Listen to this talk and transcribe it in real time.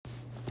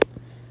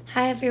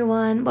Hi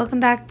everyone,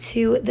 welcome back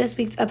to this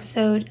week's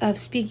episode of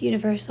Speak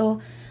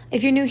Universal.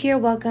 If you're new here,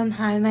 welcome.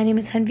 Hi, my name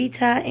is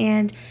Hanvita,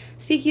 and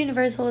Speak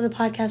Universal is a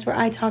podcast where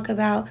I talk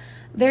about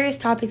various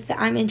topics that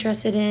I'm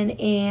interested in,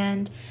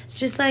 and it's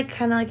just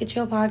kind of like a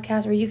chill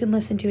podcast where you can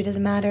listen to. It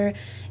doesn't matter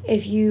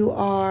if you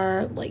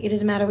are, it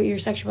doesn't matter what your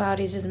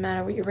sexuality is, doesn't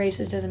matter what your race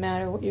is, doesn't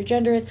matter what your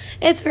gender is.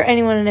 It's for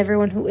anyone and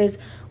everyone who is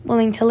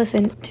willing to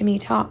listen to me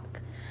talk.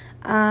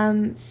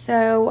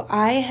 So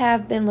I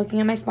have been looking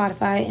at my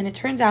Spotify, and it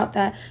turns out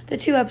that the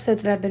 2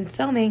 episodes that I've been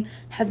filming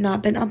have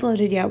not been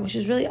uploaded yet, which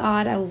is really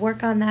odd. I will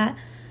work on that.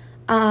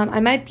 I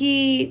might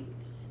be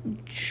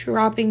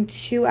dropping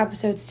 2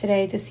 episodes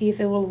today to see if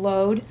it will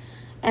load,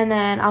 and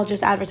then I'll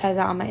just advertise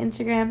that on my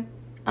Instagram.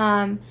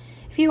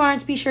 If you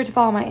aren't, be sure to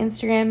follow my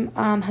Instagram,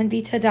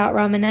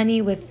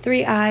 hanvita.ramaneni with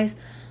 3 I's,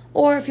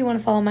 or if you want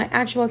to follow my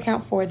actual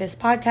account for this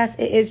podcast,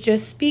 it is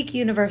just Speak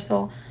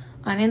Universal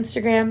on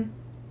Instagram.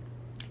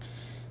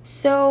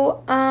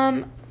 So,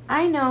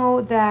 I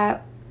know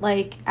that,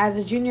 as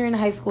a junior in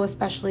high school,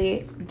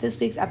 especially this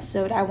week's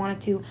episode, I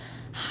wanted to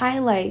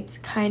highlight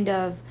kind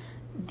of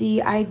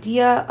the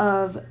idea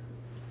of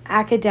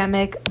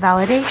academic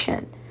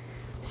validation.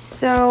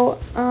 So,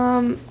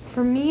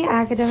 for me,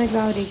 academic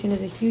validation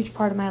is a huge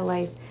part of my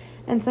life.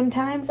 And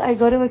sometimes I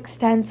go to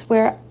extents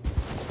where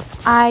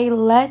I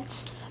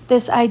let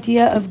this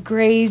idea of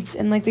grades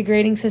and, the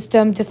grading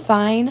system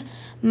define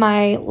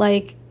my,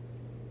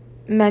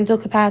 mental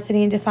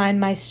capacity and define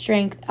my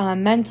strength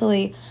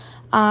mentally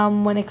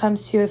when it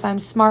comes to if I'm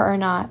smart or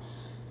not.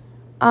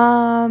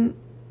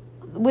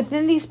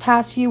 Within these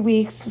past few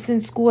weeks,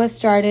 since school has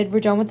started, we're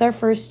done with our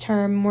first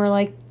term,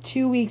 we're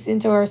 2 weeks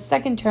into our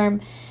second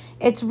term.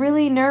 It's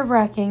really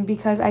nerve-wracking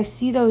because I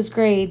see those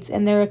grades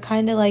and they're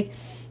kind of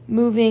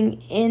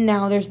moving in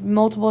now. There's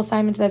multiple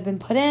assignments that have been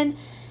put in,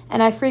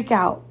 and I freak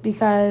out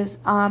because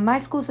my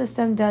school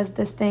system does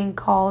this thing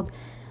called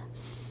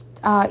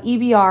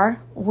EBR,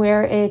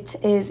 where it's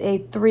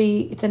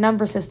a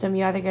number system.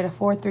 You either get a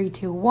 4, 3,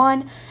 2,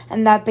 1,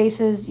 and that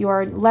bases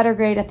your letter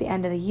grade at the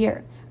end of the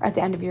year, or at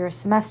the end of your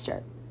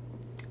semester.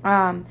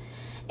 And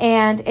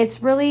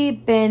it's really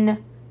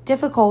been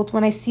difficult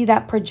when I see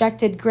that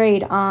projected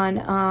grade on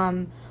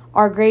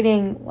our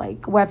grading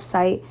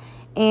website,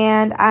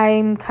 and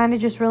I'm kind of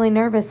just really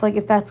nervous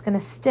if that's going to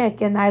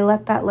stick, and I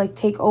let that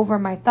take over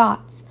my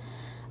thoughts.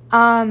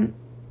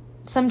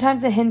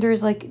 Sometimes it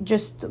hinders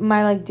just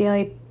my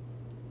daily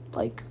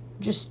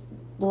just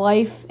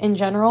life in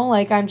general.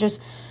 I'm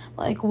just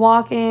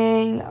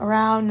walking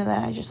around, and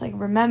then I just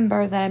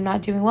remember that I'm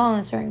not doing well in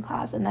a certain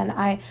class, and then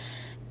I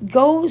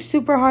go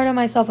super hard on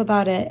myself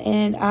about it,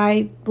 and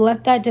I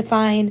let that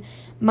define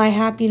my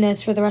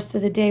happiness for the rest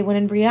of the day, when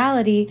in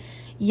reality,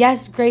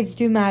 yes, grades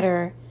do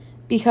matter,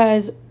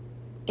 because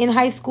in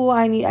high school,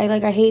 I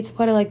hate to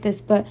put it like this,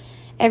 but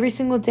every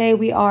single day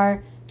we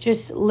are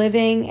just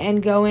living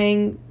and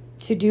going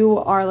to do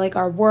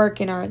our work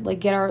and our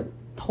get our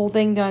whole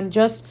thing done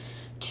just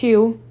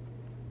to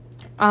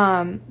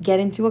get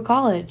into a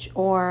college,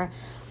 or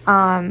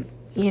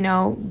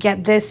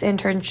get this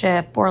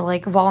internship, or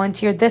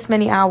volunteer this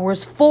many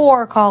hours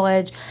for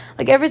college.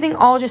 Everything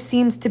all just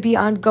seems to be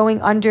going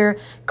under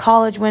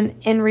college, when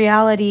in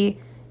reality,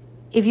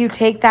 if you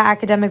take that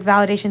academic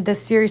validation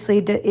this seriously,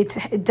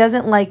 it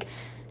doesn't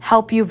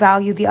help you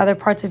value the other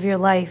parts of your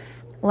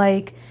life.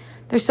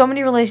 There's so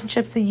many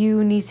relationships that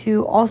you need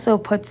to also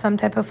put some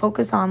type of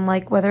focus on,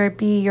 whether it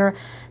be your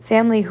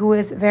family, who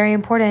is very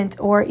important,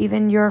 or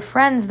even your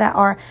friends that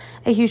are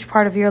a huge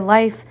part of your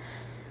life.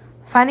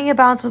 Finding a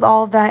balance with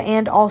all of that,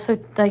 and also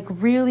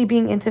really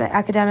being into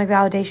academic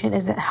validation,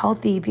 isn't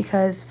healthy,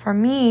 because for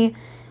me,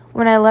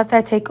 when I let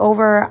that take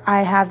over,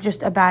 I have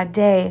just a bad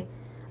day.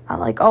 I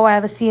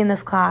have a C in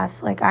this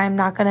class, I'm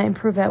not going to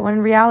improve it. When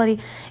in reality,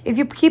 if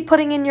you keep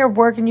putting in your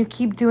work and you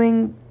keep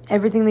doing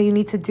everything that you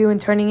need to do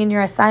and turning in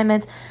your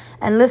assignments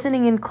and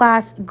listening in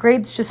class,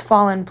 grades just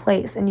fall in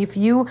place. And if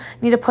you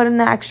need to put in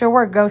the extra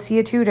work, go see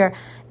a tutor.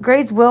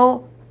 Grades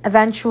will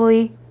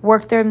eventually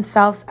work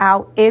themselves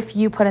out if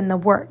you put in the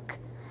work.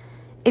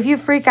 If you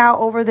freak out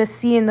over this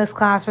C in this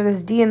class or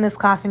this D in this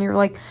class, and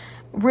you're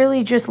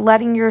really just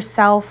letting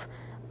yourself,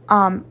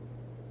 you're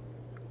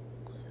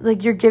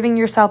giving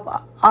yourself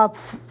up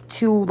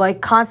to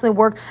constantly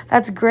work,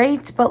 that's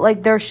great,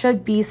 but there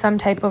should be some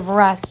type of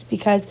rest,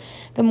 because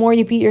the more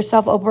you beat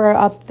yourself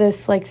up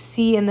this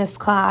C in this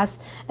class,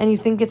 and you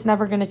think it's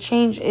never going to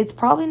change, it's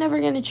probably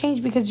never going to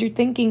change, because you're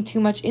thinking too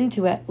much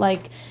into it.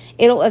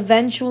 It'll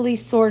eventually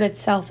sort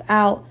itself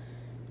out.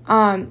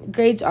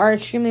 Grades are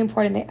extremely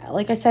important. They,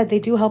 I said, they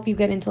do help you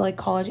get into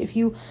college. If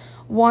you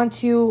want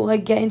to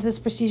get into this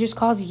prestigious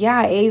college,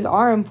 yeah, A's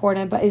are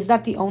important, but is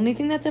that the only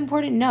thing that's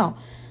important? No.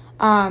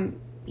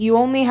 You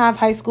only have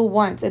high school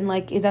once, and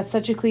that's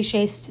such a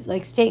cliche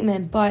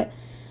statement, but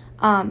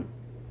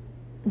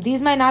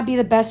these might not be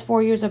the best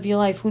 4 years of your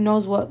life. Who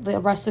knows what the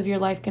rest of your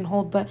life can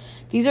hold, but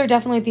these are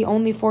definitely the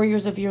only 4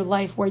 years of your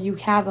life where you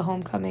have a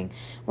homecoming,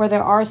 where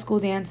there are school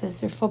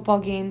dances or football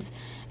games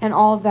and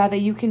all of that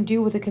you can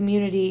do with a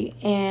community,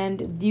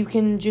 and you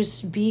can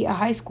just be a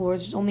high schooler.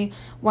 There's only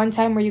one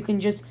time where you can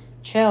just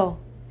chill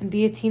and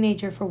be a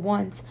teenager for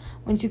once.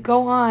 Once you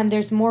go on,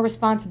 there's more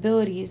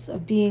responsibilities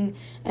of being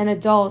an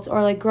adult,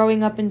 or like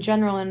growing up in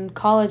general, and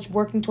college,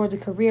 working towards a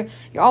career.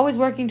 You're always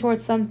working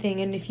towards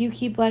something, and if you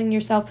keep letting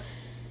yourself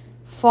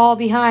fall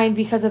behind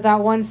because of that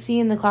one C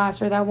in the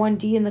class or that one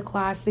D in the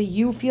class that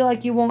you feel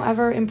like you won't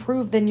ever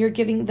improve, then you're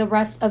giving the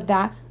rest of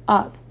that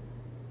up.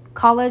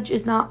 College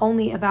is not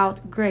only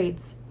about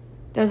grades.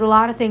 There's a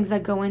lot of things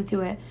that go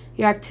into it.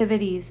 Your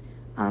activities,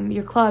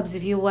 your clubs,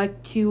 if you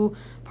like to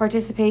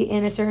participate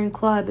in a certain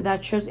club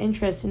that shows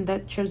interest and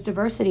that shows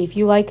diversity. If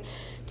you like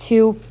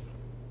to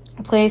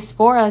play a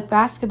sport like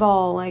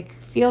basketball, like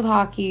field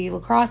hockey,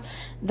 lacrosse,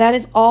 that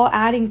is all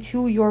adding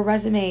to your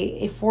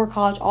resume for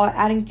college, all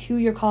adding to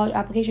your college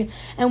application.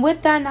 And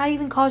with that, not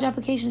even college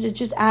applications, it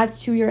just adds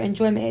to your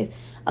enjoyment. It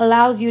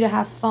allows you to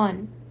have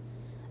fun.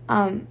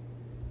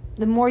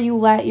 The more you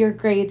let your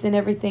grades and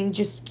everything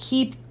just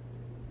keep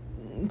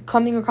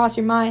coming across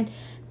your mind,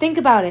 think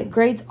about it.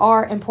 Grades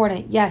are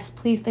important. Yes,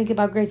 please think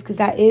about grades because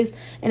that is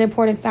an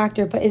important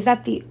factor. But is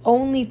that the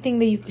only thing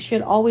that you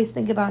should always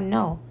think about?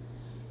 No.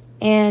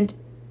 And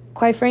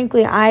quite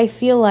frankly, I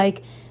feel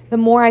like the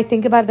more I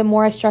think about it, the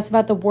more I stress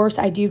about it, the worse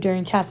I do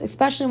during tests.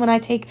 Especially when I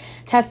take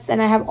tests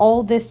and I have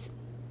all this,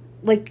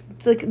 like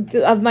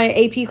of my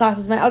AP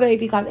classes, my other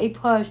AP class, AP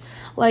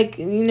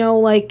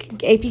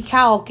AP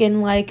Calc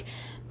and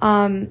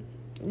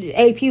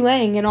AP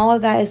Lang, and all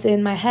of that is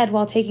in my head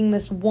while taking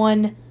this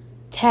one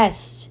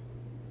test.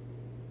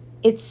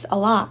 It's a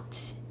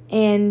lot.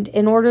 And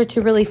in order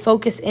to really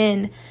focus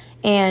in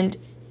and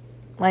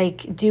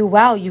do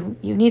well, you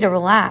need to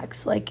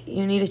relax.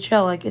 You need to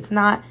chill. It's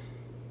not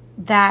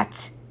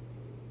that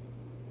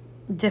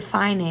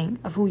defining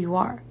of who you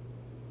are.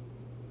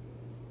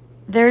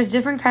 There's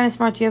different kind of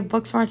smarts. You have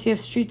book smarts, you have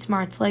street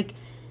smarts.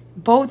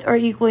 Both are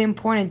equally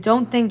important.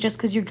 Don't think just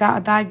because you got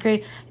a bad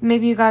grade,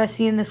 maybe you got a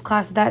C in this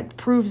class, that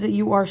proves that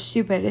you are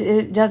stupid.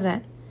 It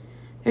doesn't.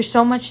 There's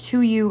so much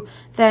to you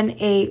than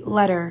a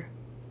letter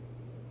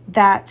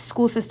that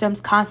school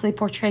systems constantly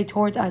portray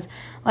towards us.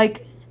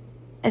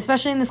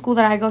 Especially in the school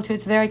that I go to,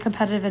 it's a very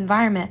competitive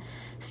environment.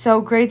 So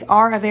grades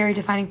are a very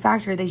defining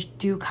factor. They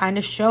do kind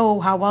of show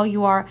how well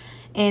you are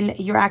in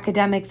your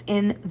academics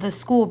in the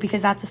school,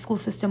 because that's the school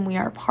system we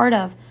are a part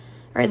of,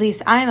 or at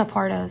least I am a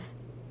part of.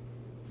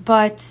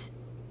 But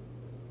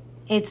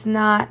it's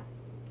not,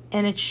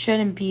 and it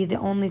shouldn't be the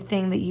only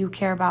thing that you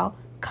care about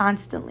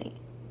constantly.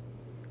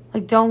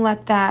 Don't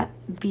let that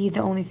be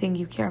the only thing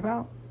you care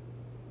about.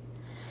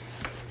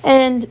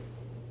 And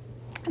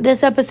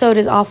this episode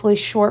is awfully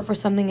short for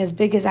something as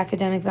big as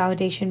academic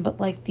validation, but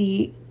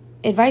the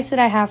advice that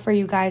I have for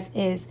you guys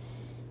is,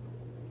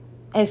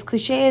 as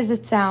cliche as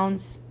it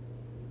sounds,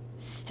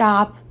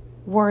 stop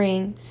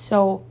worrying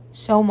so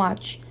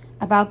much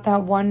about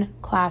that one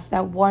class,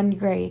 that one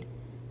grade,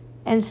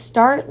 and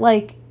start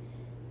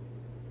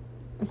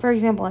for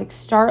example,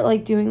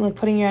 start doing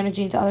putting your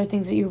energy into other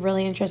things that you're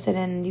really interested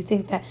in, and you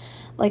think that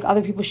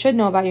other people should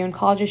know about you and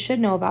colleges should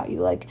know about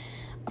you.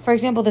 For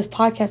example, this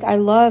podcast, I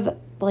love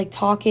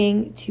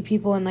talking to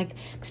people and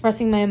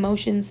expressing my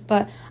emotions,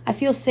 but I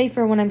feel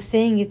safer when I'm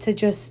saying it to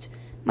just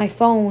my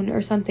phone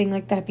or something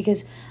like that,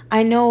 because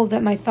I know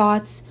that my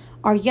thoughts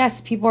are,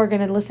 yes, people are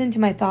going to listen to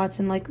my thoughts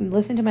and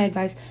listen to my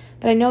advice,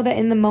 but I know that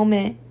in the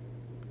moment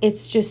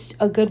it's just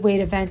a good way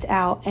to vent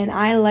out, and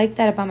I like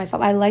that about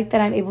myself. I like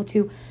that I'm able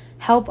to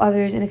help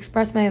others and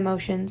express my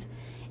emotions,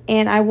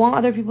 and I want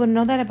other people to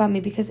know that about me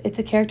because it's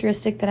a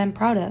characteristic that I'm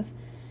proud of.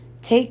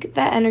 Take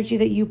that energy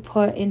that you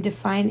put in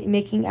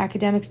making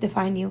academics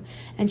define you,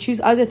 and choose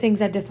other things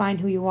that define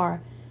who you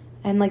are.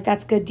 And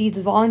that's good deeds.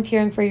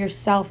 Volunteering for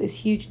yourself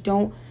is huge.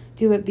 Don't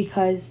do it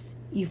because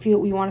you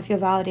want to feel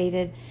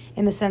validated,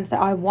 in the sense that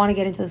I want to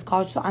get into this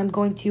college, so I'm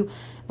going to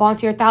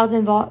volunteer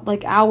 1,000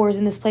 hours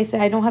in this place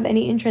that I don't have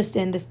any interest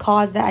in, this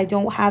cause that I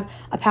don't have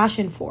a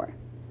passion for.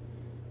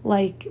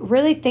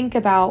 Really think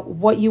about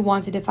what you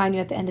want to define you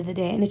at the end of the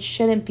day, and it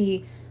shouldn't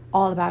be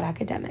all about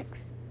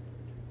academics.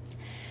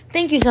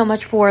 Thank you so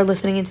much for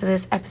listening into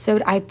this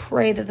episode. I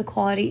pray that the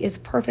quality is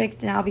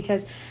perfect now,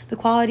 because the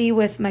quality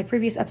with my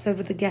previous episode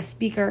with the guest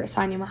speaker,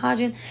 Sanya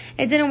Mahajan,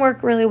 it didn't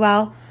work really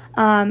well.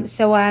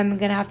 So I'm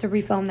going to have to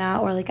refilm that,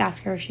 or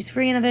ask her if she's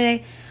free another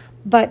day.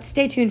 But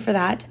stay tuned for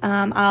that.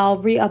 I'll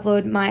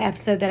re-upload my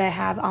episode that I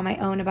have on my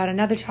own about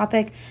another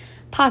topic,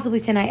 possibly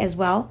tonight as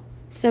well.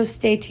 So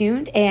stay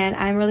tuned, and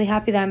I'm really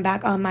happy that I'm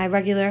back on my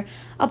regular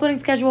uploading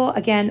schedule,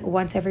 again,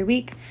 once every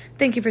week.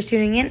 Thank you for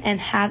tuning in, and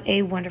have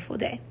a wonderful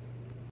day.